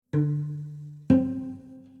Hey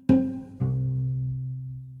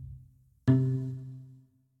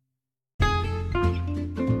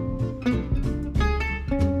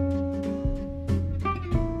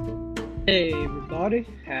everybody,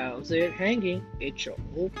 how's it hanging? It's your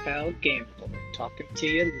old pal Gameboy talking to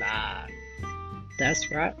you live.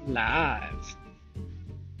 That's right, live.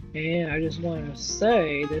 And I just want to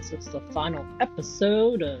say this is the final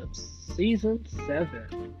episode of Season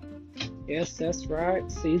 7. Yes, that's right,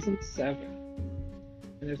 Season 7.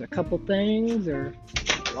 And there's a couple things, or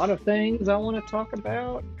a lot of things I want to talk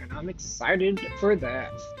about, and I'm excited for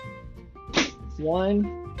that.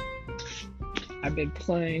 One, I've been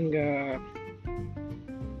playing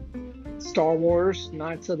Star Wars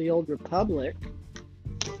Knights of the Old Republic.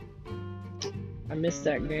 I missed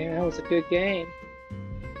that game. That was a good game.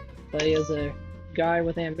 Play as a guy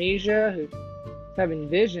with amnesia who's having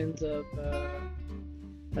visions of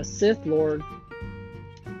a Sith Lord.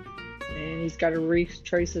 And he's got to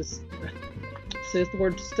retrace his Sith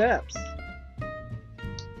Lord steps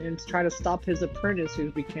and try to stop his apprentice who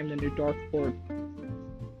became the new Dark Lord.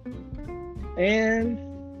 And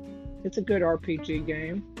it's a good RPG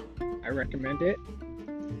game. I recommend it.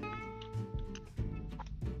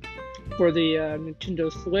 For the Nintendo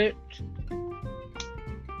Switch.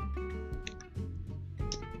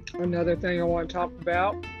 Another thing I want to talk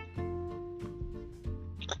about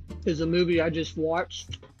is a movie I just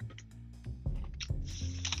watched.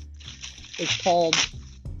 It's called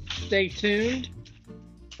Stay Tuned.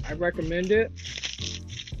 I recommend it.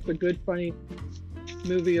 It's a good, funny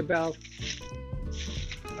movie about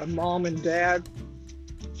a mom and dad.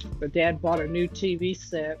 The dad bought a new TV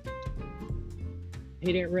set.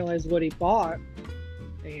 He didn't realize what he bought,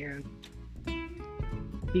 and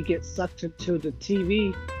he gets sucked into the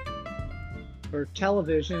TV or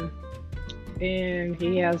television, and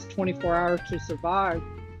he has 24 hours to survive,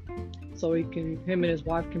 so him and his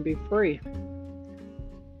wife can be free.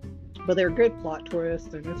 But they're good plot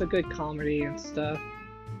twists, and it's a good comedy and stuff.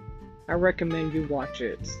 I recommend you watch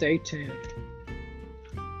it. Stay tuned.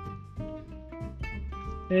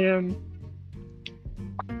 And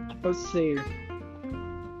let's see.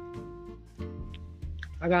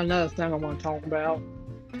 I got another thing I want to talk about.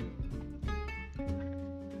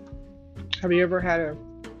 Have you ever had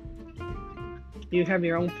you have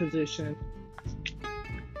your own position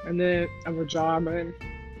and then have a job, and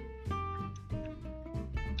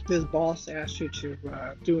his boss asks you to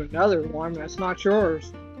do another one that's not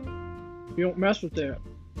yours? You don't mess with it.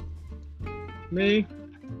 Me,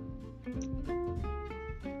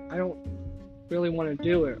 I don't really want to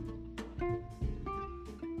do it.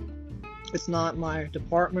 It's not my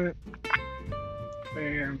department,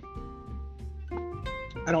 and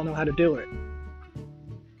I don't know how to do it.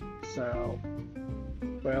 So,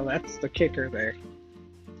 well, that's the kicker there.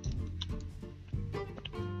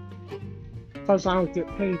 Plus, I don't get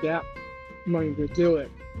paid that money to do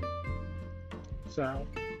it. So,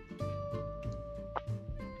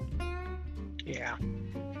 yeah.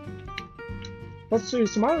 Let's see,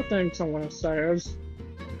 some other things I want to say is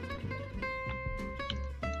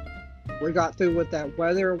we got through with that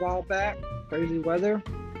weather a while back, crazy weather.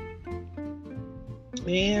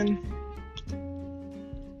 And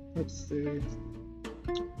let's see.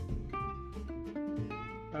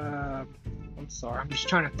 I'm sorry, I'm just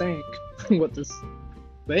trying to think what this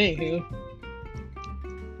thing here.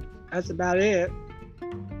 That's about it.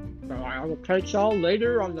 So I will catch y'all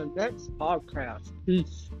later on the next podcast.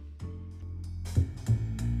 Peace.